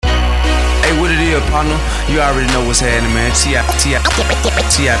deal, partner? You already know what's happening, man. TIP in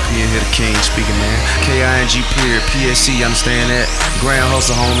here, the king speaking, man. KING period, PSC, understand that? Grand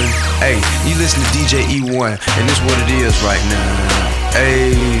hustle, homie. Hey, you listen to DJ E1, and this what it is right now.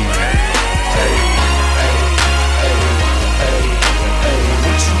 Hey, hey.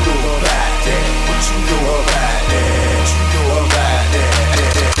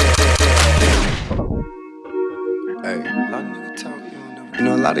 You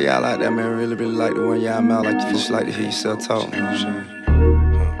know, a lot of y'all out there, man, really like the one y'all mouth, like you just like to hear yourself talk, you know what I'm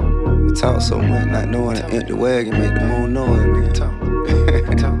saying? You talk so much, not knowing an empty wagon make the moon noise, nigga. Talk.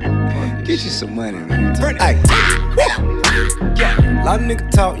 Get you some money, man. Ay. Yeah. A lot of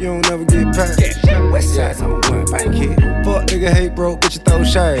niggas talk, you don't never get paid. West side, I'm a one bank kid. Fuck nigga, hate broke, bitch, you throw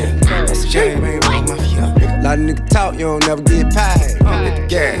shade. That's a shame, ain't wrong, mafia. A lot of niggas talk, you don't never get paid. Hit the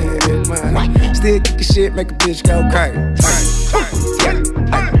gas, hit money. Still kick the shit, make a bitch go crazy. A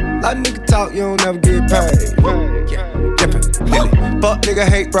lot of niggas talk, you don't never get paid. Fuck nigga,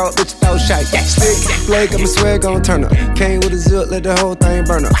 hate bro, bitch, throw shite. Stick, flag, got my swag on turn up. Came with a zip, let the whole thing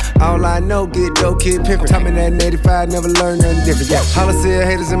burn up. All I know, get dope, kid pimpin'. Taught me that in 85, never learned nothing different. Yeah, holla said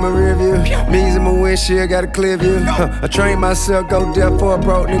haters in my rear view. Me's in my windshield, got a clear view. I train myself, go deaf for a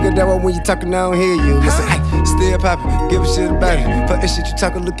broke nigga. That why when you talkin', I don't hear you. Listen, hey, still poppin', give a shit about it. Fuck that shit you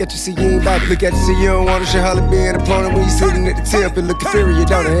talkin', look at you, see you ain't bout it. Look at you, see you don't want it. Shit, holla be an opponent when you sitting at the tip and lookin' furious, you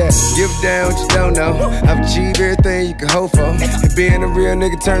don't know. Yeah. Give a damn what you don't know. I've achieved everything you can hope for. And being a real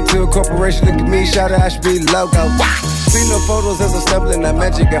nigga turned to a corporation. Look at me, shout out, I should be the logo. See no photos as I'm stumbling, that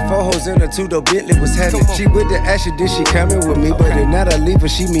magic. Got 4 hoes in her, 2 though Bentley was heavy. She with the action, then she coming with me. But if not, I leave her,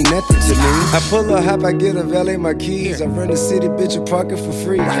 she mean nothing to me. I pull her, hop, I get her, valet my keys. I run the city, bitch, and parking for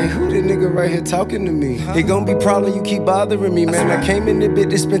free. Hey, who the nigga right here talking to me? It gon' be problem, you keep bothering me, man. I came in the bit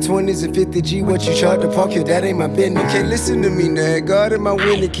to spend 20s and 50 G. What you charge to park here, that ain't my business. Okay, listen to me now, God in my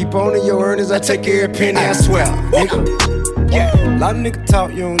winning. Keep on in your earnings, I take every penny, I swear. Nigga. Yeah. A lot of niggas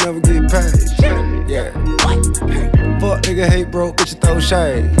talk, you don't never get paid. Yeah. Fuck nigga, hate broke, bitch, you throw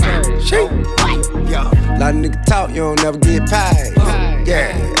shade. Yeah. A lot of niggas talk, you don't never get paid.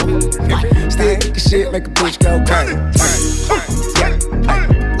 Yeah. Still kick the shit, make a bitch go crazy.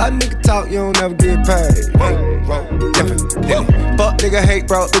 A lot of niggas talk, you don't never get paid. Fuck nigga, hate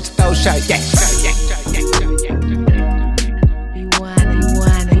broke, bitch, you throw shade. Yeah.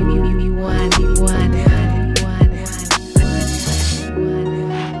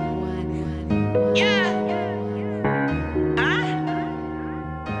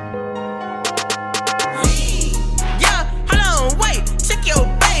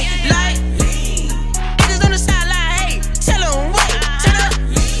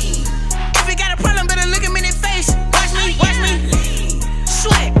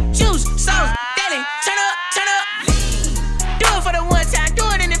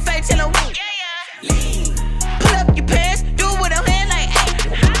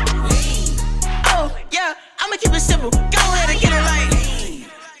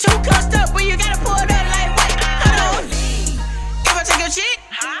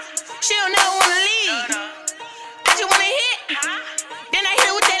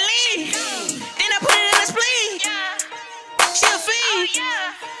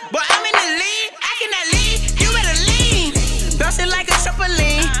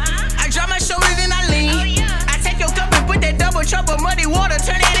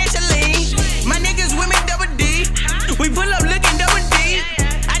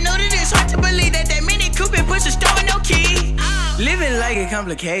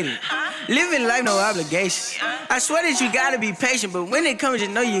 Living life, no obligations. I swear that you gotta be patient, but when it comes, you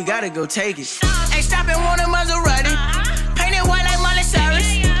know you gotta go take it. Ain't stopping, want a Maserati. Painted white like Miley Cyrus.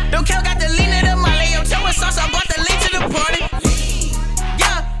 Don't count, got the lean of the Molly. Yo, tell what sauce, I brought the lean to the party.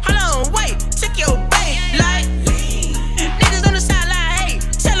 Yeah, hold on, wait, took your bait, like. Niggas on the sideline, hey,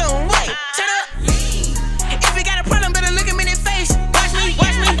 tell them, wait, turn up. If you got a problem, better look him in the face. Watch me.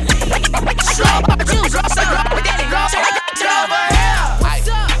 Sweat, juice, sauce, daddy, turn up.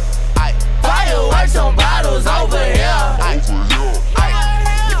 Fireworks on bottles over here.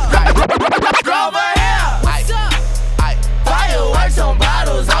 Over here. Fireworks on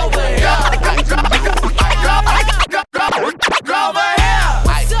bottles over here.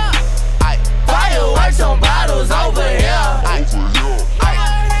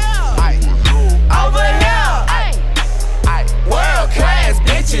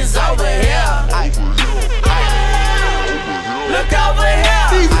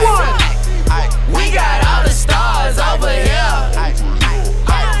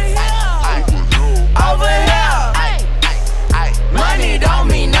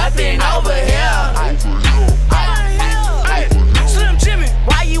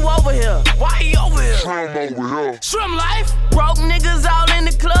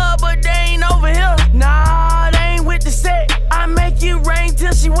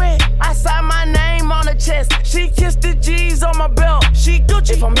 She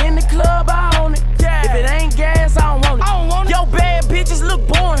Gucci. If I'm in the club, I own it. Yeah. If it ain't gas, I don't want it. Yo, bad bitches look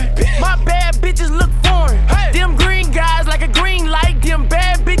boring. My bad bitches look foreign. Hey. Them green guys like a green light. Them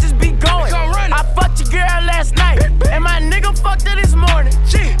bad bitches be going. I fucked your girl last night, and my nigga fucked her this morning.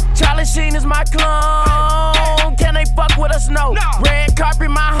 Charlie Sheen is my clone. Can they fuck with us? No. Red carpet,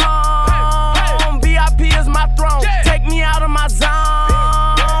 my home. VIP is my throne. Take me out of my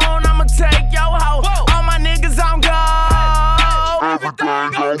zone. I'ma take your hoe. All my niggas on go.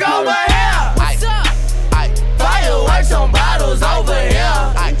 Go over here. What's up? Fireworks on bottles over here.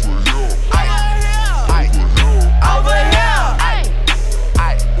 Over here.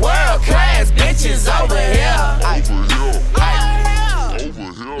 World class bitches over here.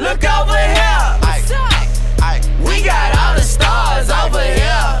 Look over here. We got all the stars over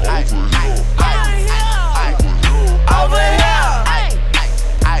here. Over here.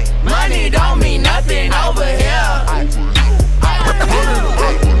 Money don't mean nothing over here.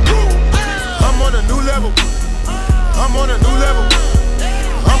 I'm on a new level. I'm on a new level.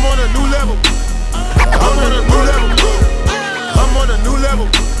 I'm on a new level. I'm on a new level. I'm on a new level.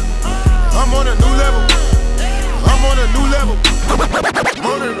 I'm on a new level. I'm on a new level.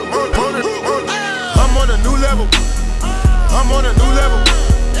 I'm on a new level. I'm on a new level.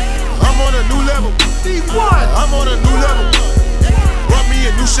 I'm on a new level. I'm on a new level. Brought me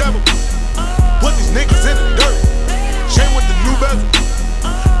a new shovel. Put these niggas in the dirt. Chain with the new bezel.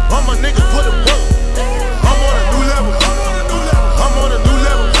 All my niggas put in work. I'm on a new level. I'm on a new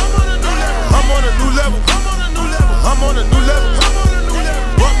level. I'm on a new level. I'm on a new level.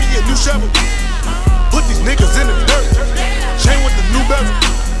 Brought me a new shovel. Put these niggas in the dirt. Chain with the new bezel.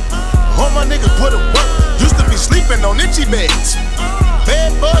 All my niggas put in work. Used to be sleeping on itchy beds.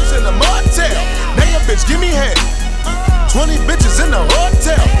 Bed bugs in the motel. Now your bitch give me head. 20 bitches in the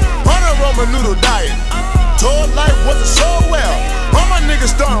hotel. On a Roman noodle diet. Told life wasn't so well. All my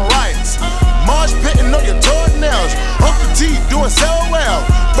niggas starting riots. Marsh pitting on your toenails. Uncle T doing so well.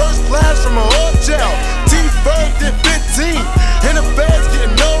 First class from a hotel. Ferg did 15. And the feds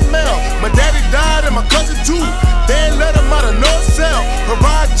getting no mail. My daddy died and my cousin too. They ain't let him out of no cell.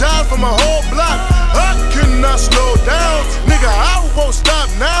 Provide jobs for my whole block. I cannot slow down. Nigga, I won't stop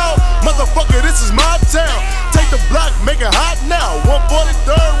now. Motherfucker, this is my town. Take the block, make it hot now.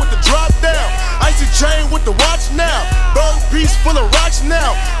 143rd with the drop down. Icy chain with the watch now. Bird piece full of rocks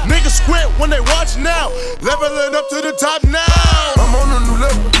now. Niggas squint when they watch now. Leveling up to the top now. I'm on a new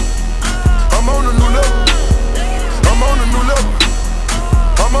level. I'm on a new level. I'm on a new level.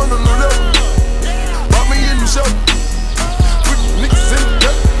 I'm on a new level. Bought me a new show. Put niggas in the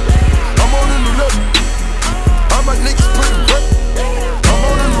dirt. I'm on a new level. All my niggas putting work. I'm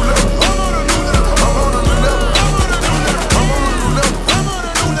on a new level. I'm on a new level. I'm on a new level. I'm on a new level. I'm on a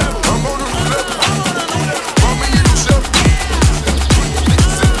new level. I'm on a new level. Bought me a new show. Put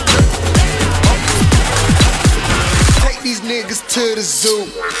niggas in the dirt. Take these niggas to the zoo.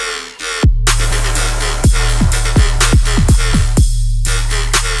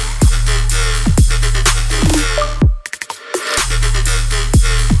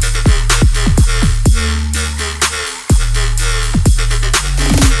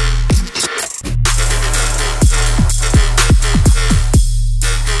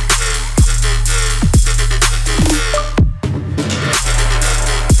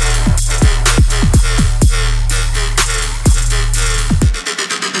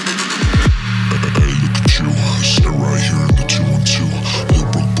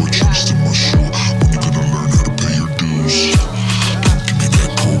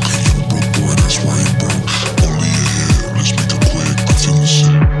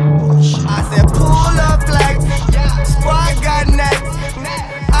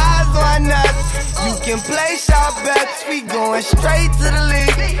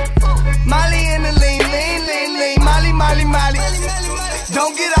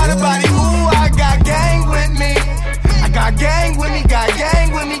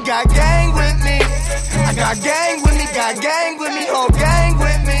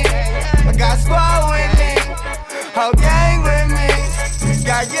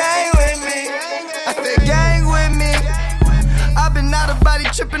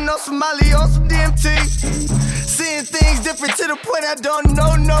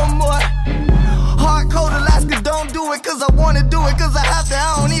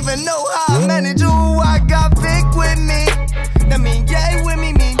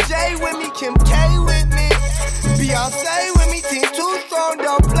 Beyoncé with me, team too strong,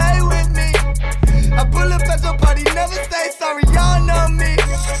 don't play with me. I pull up at your party, never stay sorry, y'all know me.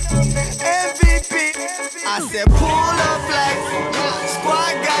 MVP, I said pull up flex,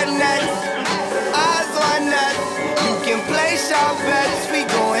 squad got nuts, eyes on nuts. You can play shot our bets, we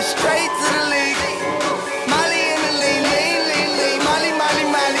going straight to the league. Molly in the lean, lean. Molly, Molly,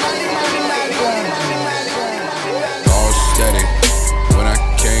 Molly, Molly, Molly, Molly, Molly, Molly. All steady when I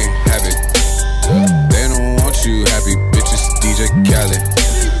can't have it. They don't want you happy, bitches. DJ Khaled.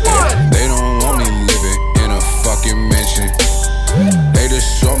 They don't want me living in a fucking mansion. They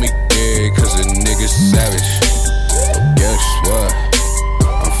just show me dead cause the niggas savage. But guess what?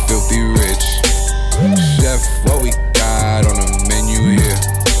 I'm filthy rich. Chef, what we got on the menu here?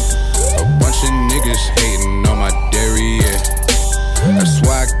 A bunch of niggas hating on my dairy, yeah. That's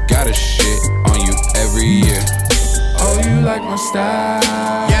why I got a shit on you every year. Oh, you like my style?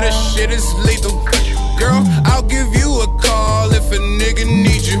 Yeah, this shit is lethal. Girl, I'll give you a call if a nigga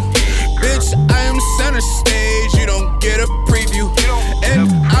needs you. Bitch, I am center stage, you don't get a preview.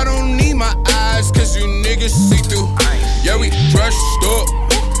 And I don't need my eyes, cause you niggas see through. Yeah, we dressed up,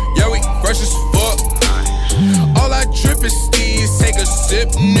 yeah, we fresh as fuck. All I drip is steez, take a sip,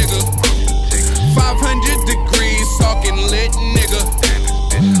 nigga. 500 degrees, talking lit, nigga.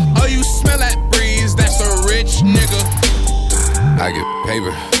 Oh, you smell that breeze, that's a rich nigga. I get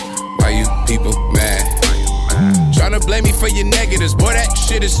paper, why you people mad? Tryna blame me for your negatives, boy, that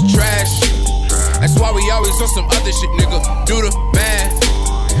shit is trash. That's why we always on some other shit, nigga. Do the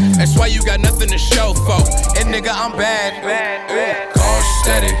math. That's why you got nothing to show for. And nigga, I'm bad. Call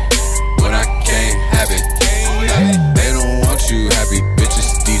steady when I can't have it. They don't want you happy,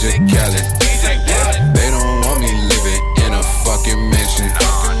 bitches. DJ Khaled. They don't want me living in a fucking mansion.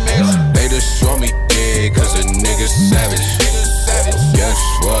 They just show me dead cause a nigga savage. Guess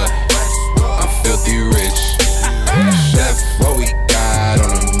what? I'm filthy rich. Chef, what we got on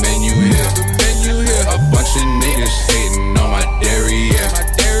the menu here? A bunch of niggas hating on my dairy, yeah.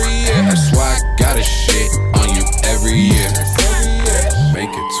 That's why I got a shit on you every year. Make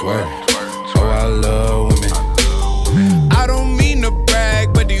it twerk. Oh, I love women. I don't mean to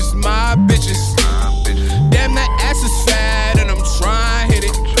brag, but these my bitches. Damn, that ass is fat and I'm trying to hit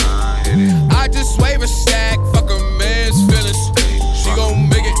it. I just wave a stack, fuck a man's feelings. She gon'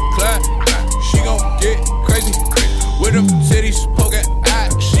 make it clap, she gon' get crazy. With them titties poking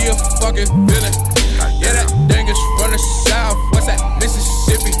out, she a fucking villain. Yeah, that dang is from the south, what's that,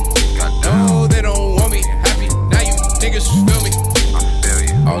 Mississippi? No, they don't want me happy, now you niggas feel me.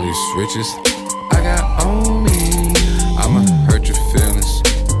 All these riches I got on me, I'ma hurt your feelings,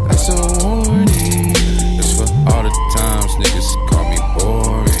 that's a warning. It's for all the times niggas call me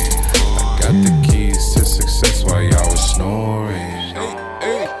boring. I got the keys to success while y'all was snoring.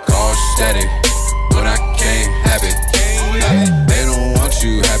 Call steady when I can't have it. They don't want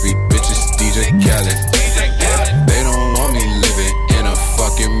you happy, bitches. DJ Khaled. They don't want me living in a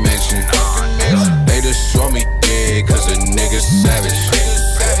fucking mansion. They just show me dead cause a nigga savage.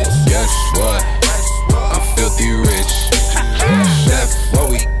 Guess what? I'm filthy rich. Chef, what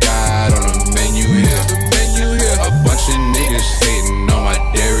we got on the menu here? A bunch of niggas hating on my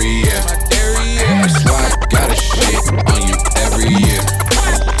dairy, yeah. That's why I got a shit on you every year.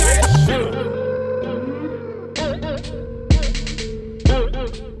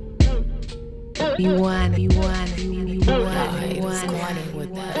 You want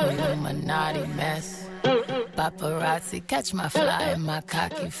with that Illuminati mess. Paparazzi catch my fly and my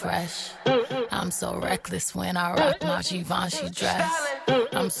cocky fresh. I'm so reckless when I rock my Givenchy dress.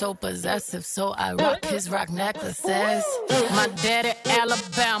 I'm so possessive, so I rock his rock necklaces. My daddy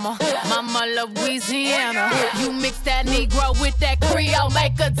Alabama, mama Louisiana. You mix that Negro with that Creole,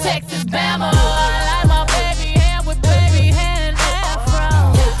 make a Texas Bama. I like my baby hair with baby hair and afro.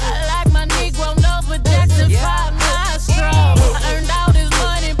 I like my Negro nose with Jackson 5 nostrils. I earned all this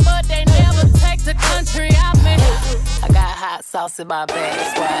money, but they never take the country out me. I got hot sauce in my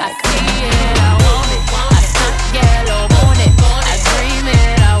bag, swag. I see it, I want it. I stuck yellow, want it. I dream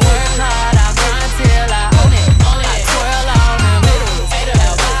it, I work hard, I grind till I own it. I twirl on them hitters,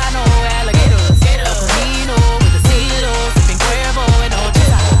 albino alligators, El Camino with the CeeLo, sipping Cuervo and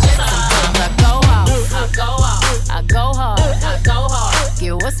Ocha. Sometimes I go out, I go hard,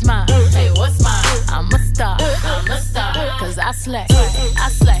 get what's mine, hey, what's mine? I'm a star, cause I slay, I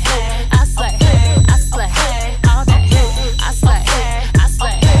slay. All day, I slay.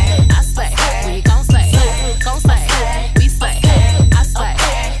 We gon' slay, we slay. I slay,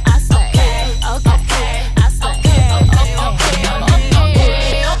 okay, I slay.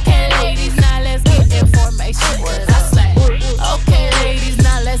 Okay, ladies, now let's get information. I slay. Okay, ladies,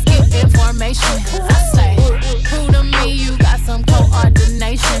 now let's get information. I slay. Prove to me you got some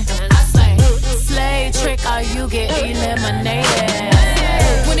coordination.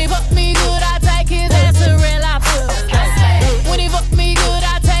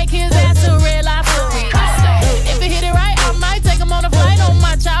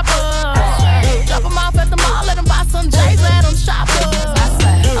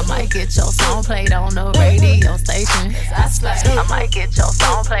 might get your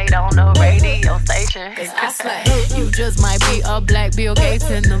song played on the radio station. Cause I slay. You just might be a black Bill Gates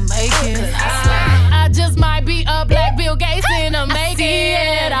in the making. Cause I slay. I just might be a black Bill Gates in the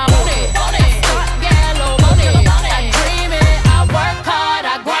making. I want it. Start yellow, want it. I dream it, I work hard,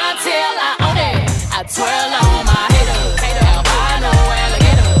 I grind till I own it. I twirl on my haters, albino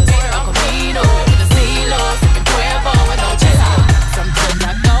alligators, Uncle Camino with the CeeLo, sipping 12 with no chaser. Sometimes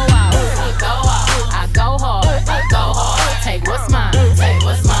I go out, I go hard. Take what's mine,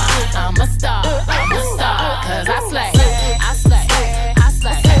 I'm a star, cause I slay.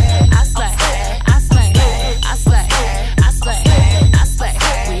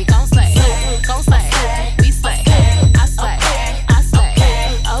 We gon' slay, we slay. I slay.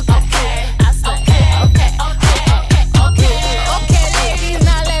 Okay, ladies,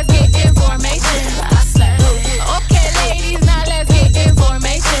 now let's get information. I slay. Okay, ladies, now let's get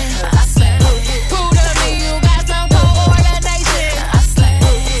information. I slay. Prove to me you got some coordination. I slay.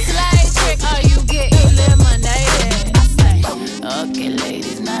 Slide trick or you get eliminated. I slay. Okay,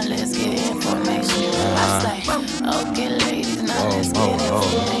 ladies, now let's get information. I slay. Okay, ladies, now let's get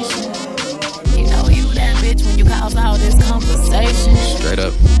information. You know you that bitch when you cause all this conversation. Straight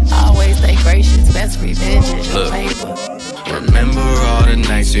up. Always stay gracious, best revenge is your paper. Remember all the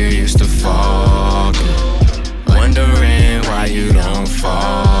nights you used to fall through, wondering why you don't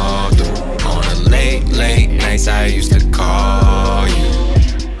fall through. On the late nights I used to call you,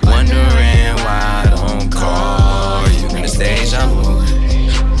 wondering why I don't call you. And it's deja vu,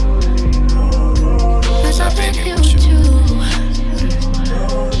 'cause I've been here with you.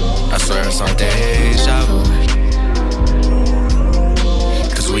 I swear it's on deja vu,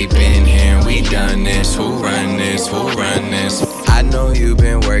 'cause we been here, we done this. Who run this? I know you've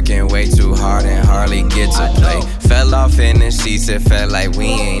been working way too hard and hardly get to play. Fell off in the sheets, it felt like we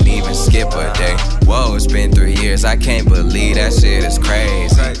ain't even skip a day. Whoa, it's been 3 years, I can't believe that shit is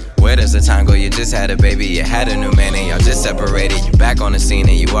crazy. Where does the time go? You just had a baby, you had a new man and y'all just separated. You back on the scene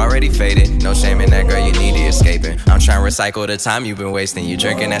and you already faded. No shame in that, girl, you need to escaping. I'm trying to recycle the time you've been wasting. You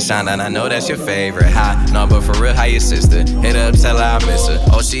drinking that shine and I know that's your favorite. Hi, no, but for real, how your sister? Hit her up, tell her I miss her.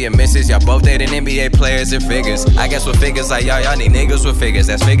 Oh, she a missus, y'all both dating NBA players and figures. I guess with figures like y'all need niggas with figures.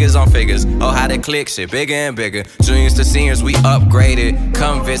 That's figures on figures. Oh, how they click shit, bigger and bigger. Juniors to seniors, we upgraded.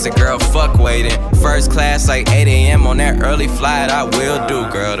 Come visit, girl, fuck waiting. First class like 8 a.m. on that early flight, I will do,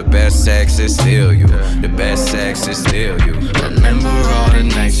 girl. The best sex is still you. The best sex is still you. Remember all the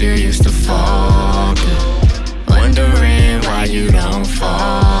nights you used to fall through, wondering why you don't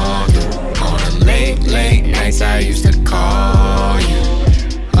fall through. On the late nights I used to call you,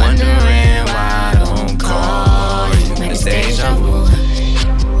 wondering why I don't call you. And it's deja vu,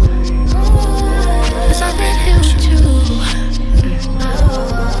 'cause I've been here with you.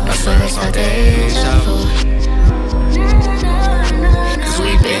 I swear it's all deja vu, 'cause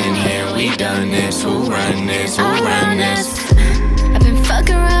we been here, we done this. Who run this? I've been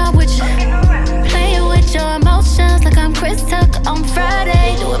fucking around with you, playing with your emotions like I'm Chris Tucker on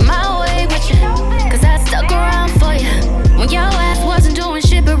Friday. Do it my way with you, 'cause I stuck around for you when your ass wasn't doing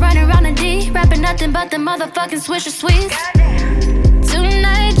shit but running around the D, rapping nothing but the motherfucking Swisher Sweets.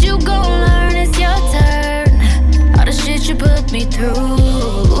 Tonight you gon' learn it's your turn. All the shit you put me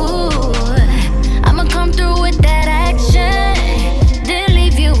through, I'ma come through with that action, then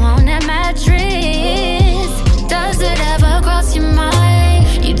leave you on that mattress. Does it ever cross your mind?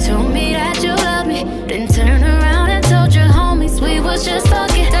 You told me that you love me, then turned around and told your homies we was just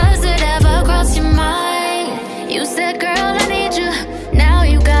fucking. Does it ever cross your mind? You said, girl, I need you. Now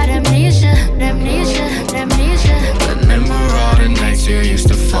you got amnesia. Remember all the nights you used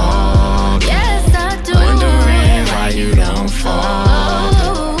to fall through, Yes, I do. wondering why you don't fall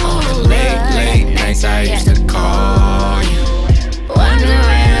through. On the late nights I used to call you,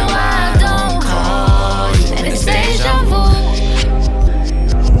 wondering why I don't call you. And it's deja vu,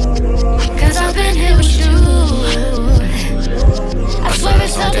 'cause I've been here with you. I swear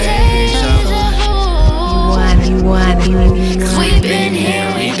it's all deja vu. Cause we been here,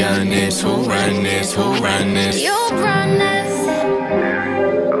 we done this. Who run this? You run this.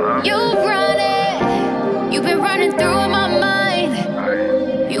 You run it. You've been running through my mind.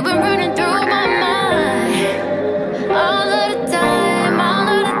 You've been running through my mind. All of the time.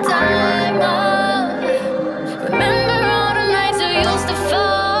 Oh. Remember all the nights you used to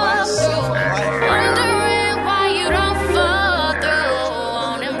fall through, wondering why you don't fall through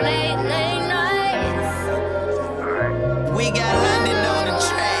on them late nights. We got London on the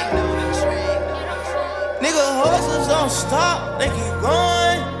track. Nigga, horses don't stop, they keep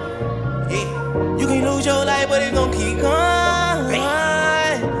going. Yeah, you can lose your life, but it's gon' keep going.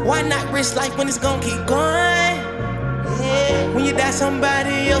 Why not risk life when it's gon' keep going? Yeah, when When you die,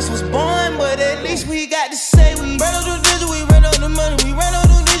 somebody else was born, but at least we got to say we ran on the digit, we ran on the money, we ran on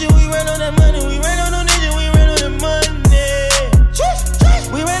the digit, we ran on that money, we ran on the digit, we ran on that money.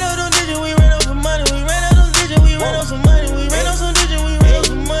 We ran on the digit, we ran on some money, we ran on the digit, we ran on some money, we ran on some digit, we ran on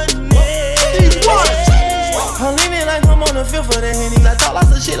some money. I'm leaving like I'm on the field for the Henny. I talk lots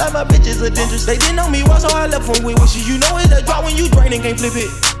of shit like my bitches are dangerous. They didn't know me once, so I left them with wishes. You know it's a drop when you drain and can't flip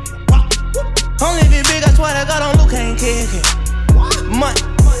it. I'm living big, I swear to God, on Luke, ain't care. Money,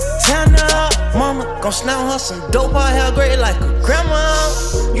 turn up, mama, gon' snap her some dope, her hair gray like a grandma.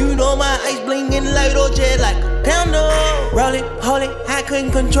 You know my ice blingin' like OJ like a candle. Roll it, hold it, I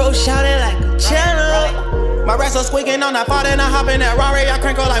couldn't control, shout it like a channel. My rats are squeaking on that pot and I hop in that Rari, I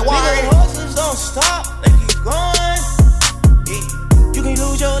crank her like water. Nigga, horses don't stop, they keep going. Yeah. You can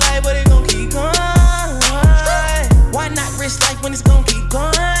lose your life, but it gon' keep going. Why not risk life when it's gon' keep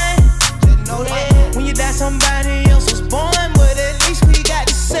going? Just know that when you die, somebody else was born, but at least we got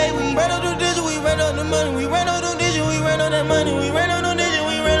to say we ran on the digit, we ran on the money, we ran on the digit, we ran on that money, we ran on the digit,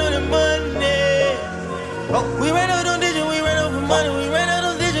 we ran on the money. Oh, we ran on the digit, we ran on the money, we ran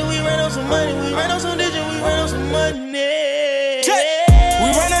on the digit, we ran on some money, we ran on some digit, we ran on some money. We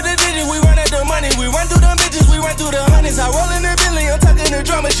run out the digit, we run out the money, we run through them bitches, we run through the hundreds. I roll in the Billy, I'm talking the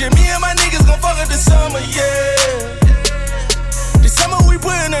drama shit. Me and my niggas gon' fuck up the summer, yeah. This summer we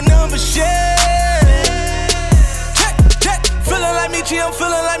put in a number, shit. Feeling like Michi, I'm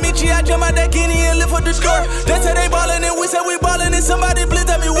feeling like Michi. I jump out that Kenny and lift up the score. That's how they ballin' and we say we ballin' and somebody please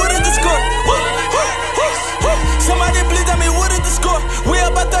tell me what is the score? Somebody please tell me what is the score? We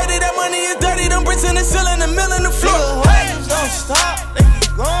up by 30, that money is dirty. Them bricks in the ceiling, the mill in the floor. Hey, don't stop, they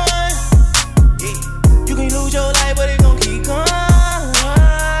keep going. Yeah. You can lose your life, but it gon' keep going.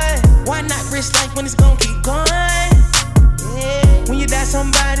 Why not risk life when it's gon' keep going? Yeah. When you die,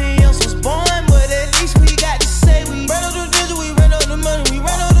 somebody else was born, but at least we got to say we ran on the digit, we ran on the money, we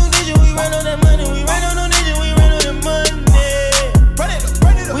ran on the digit, we ran on that money, we ran on the digit, we ran on that money.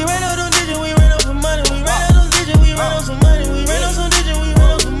 We ran on the digit, we ran on some money, we ran on the digit, we ran on some money, we ran on some digit, we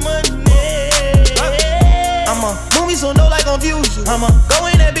ran on some money. I'ma move me some dough like confusion. I'ma go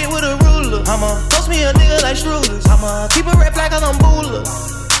in that bitch with a ruler. I'ma toast me a nigga like Struders. I'ma keep a red flag cause I'm booler.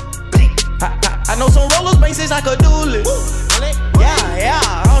 I know some rollers, bang since I could do it. Yeah,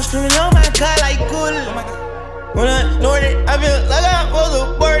 I'm screaming on my car like cool. When I know it, I feel like I was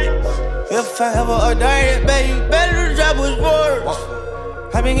aborted. If I ever ordained it, baby, better drop was words.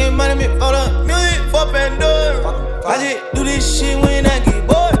 I been getting money for the music for Pandora. I just do this shit when I get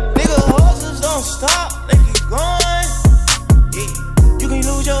bored. Nigga, horses don't stop, they keep going. Yeah. You can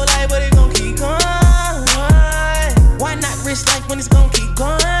lose your life, but it gon' keep going. Why not risk life when it's gon' keep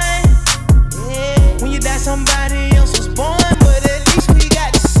going? Yeah. When you die, somebody else was born, but at least we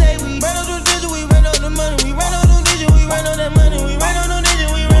got to say we ran on the digit, we ran on the money, we ran on the digit, we ran on that money, we ran on the digit,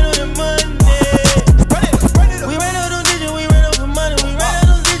 we ran on that money. We ran on the digit, we ran on some money, we ran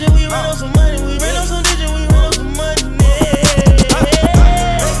on the digit, we ran on some money, we ran on some digit, we ran on some money.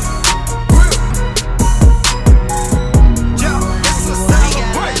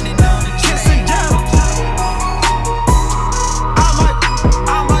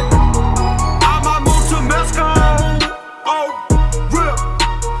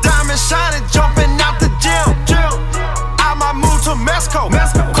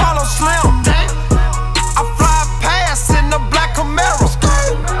 Call him Slim. I fly past in the black Camaro.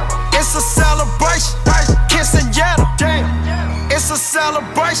 It's a celebration, Quinceañera. It's a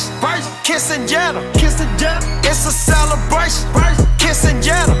celebration, Quinceañera. It's a celebration,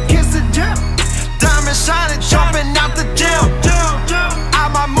 Quinceañera. Diamond shining, jumping out the gym. I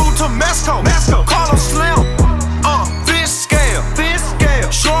might move to Mexico. Call him Slim. Fish scale,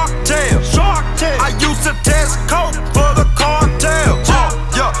 shark tail. I used to test coke for the cartel.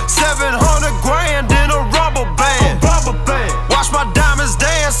 700 grand in a rubber band. Watch my diamonds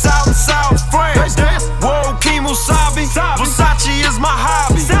dance out in South France. Whoa, Kimusabi, Versace is my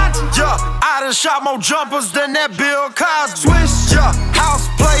hobby. Yeah, I done shot more jumpers than that Bill Cosby. Yeah, house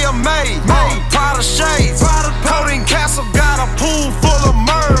player made, Prada shades. Coating Castle got a pool full of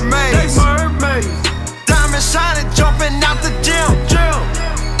mermaids. Diamond shining, jumping out the gym.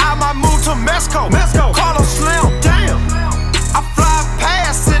 I might move to Mexico. Call him Slim. I fly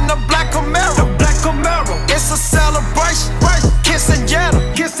past in the black Camaro. It's a celebration, Quinceañera.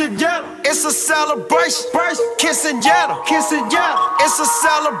 It's a celebration, Quinceañera. It's a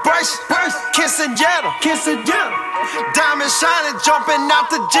celebration, Quinceañera. Diamond shining, jumping out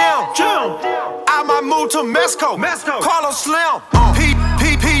the gym. I might move to Mexico. Call him Slim.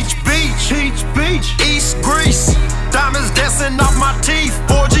 Peach Beach, East Greece. Diamonds dancing off my teeth.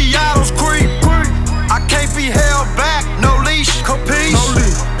 Borgiato's creep. I can't be held back, no leash, capiche? No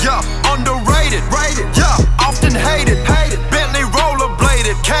leash. Yeah, underrated, rated, yeah, often hated, Bentley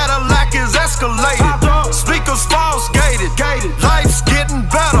rollerbladed, Cadillac is escalated, speakers false gated, life's getting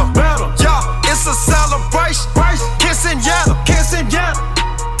better, yeah, it's a celebration, kissing yellow,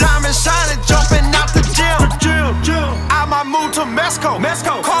 diamond shining, jumping out the gym, I might move to Mexico,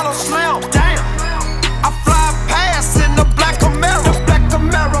 Carlos Slim, damn, I fly past in the black Camaro,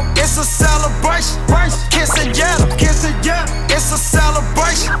 it's a celebration, kissing yellow, it's a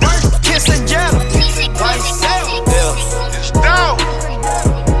celebration, kissing yellow, it's down,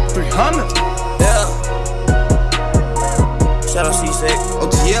 300, yeah, shout out C6,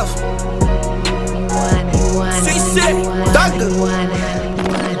 OTF, C6, Doctor.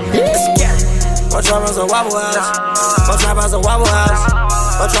 My trap house a Waffle House. My trap house a Waffle House.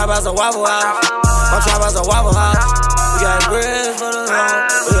 My trap house a Waffle House. My trap house a Waffle House. We got grits for the law.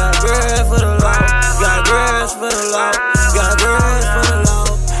 We got grits for the law. We got grits for the law. We got grits for the law.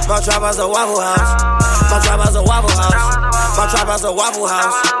 My trap house a Waffle House. My trap house a Waffle House. My trap house a Waffle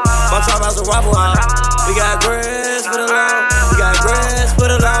House. My trap house a Waffle House. We got grits for the law. We got grits for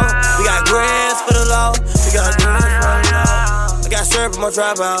the law. We got grits for the law. We got grits for the law. I got syrup in my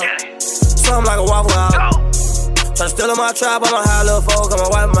trap house. Something like a Waffle House. Tryna steal in my trap, I'm a high little folk, I'm a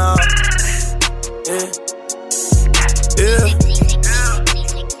white mouth. Yeah.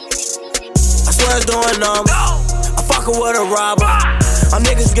 I swear it's doing numbers. I fuckin' with a robber. My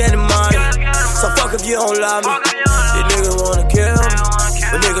niggas getting money. So fuck if you don't love me. These niggas wanna kill me,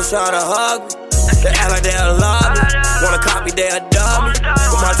 but niggas tryna hug me. They act like they'll love me. Wanna copy, they'll dumb me.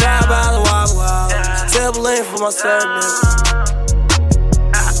 With my trap house, a Waffle House. Timberland for my servants.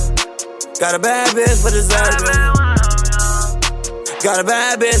 Got a bad bitch for dessert, man. Got a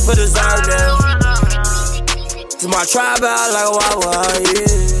bad bitch for dessert, man. To my tribe out like a Waffle House,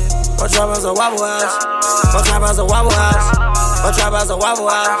 yeah. My tribe house a Waffle House. My tribe house a Waffle House. My tribe house a Waffle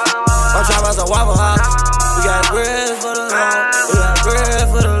House. My tribe house a Waffle House. We got grits for the law. We got grits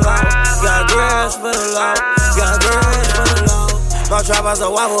for the law. We got grits for the law. We got grits for the law. My tribe house a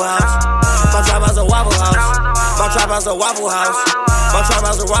Waffle House. My tribe house a Waffle House. My tribe house a Waffle House. My tribe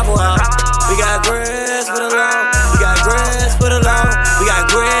house a Waffle House. We got grits for the law. We got grits for the law. We got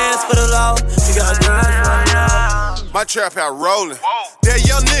grits for the law. We got grits for the law. My trap out rolling. That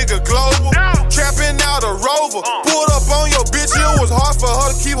young nigga global. Trapping out a Rover. Pulled up on your bitch. It was hard for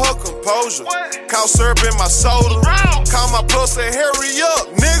her to keep her composure. Caught syrup in my soda. Call my plus say hurry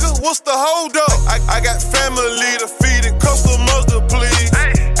up. Nigga, what's the hold up? I got family to feed and customers to please.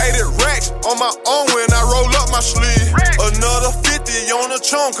 80 racks on my own when I roll up my sleeve. Another 50 on the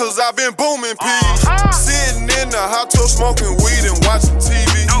chunk cause I been booming peas. Sitting in the hot tub smoking weed and watching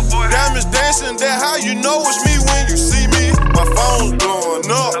TV. Diamonds dancing, that how you know it's me when you see me. My phone's blowing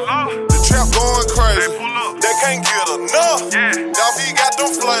up, the trap going crazy. They can't get enough, dog he got them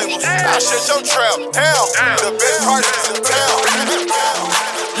flavors. I shut your trap down, the best prices in town.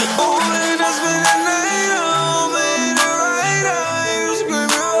 Oh, and I spent the night on me, the right eye, you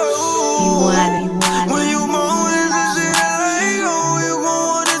screaming, oh. When you moan, it's the shit I like, oh, you gon'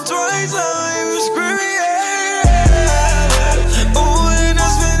 want it twice, you screaming, yeah. Oh, and I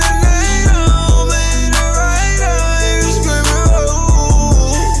spent the night on me, the right eye, you screaming,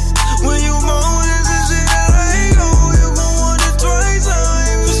 oh. When you moan, it's the shit I like, oh, you gon' want it twice,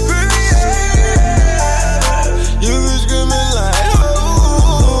 you screaming, yeah. You be screaming like,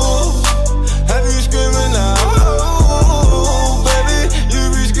 have you screaming now? Oh, baby, you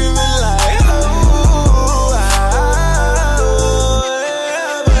be screaming like, oh,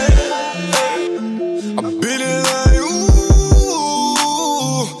 yeah, baby. I beat it like, ooh,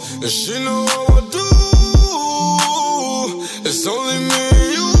 and she know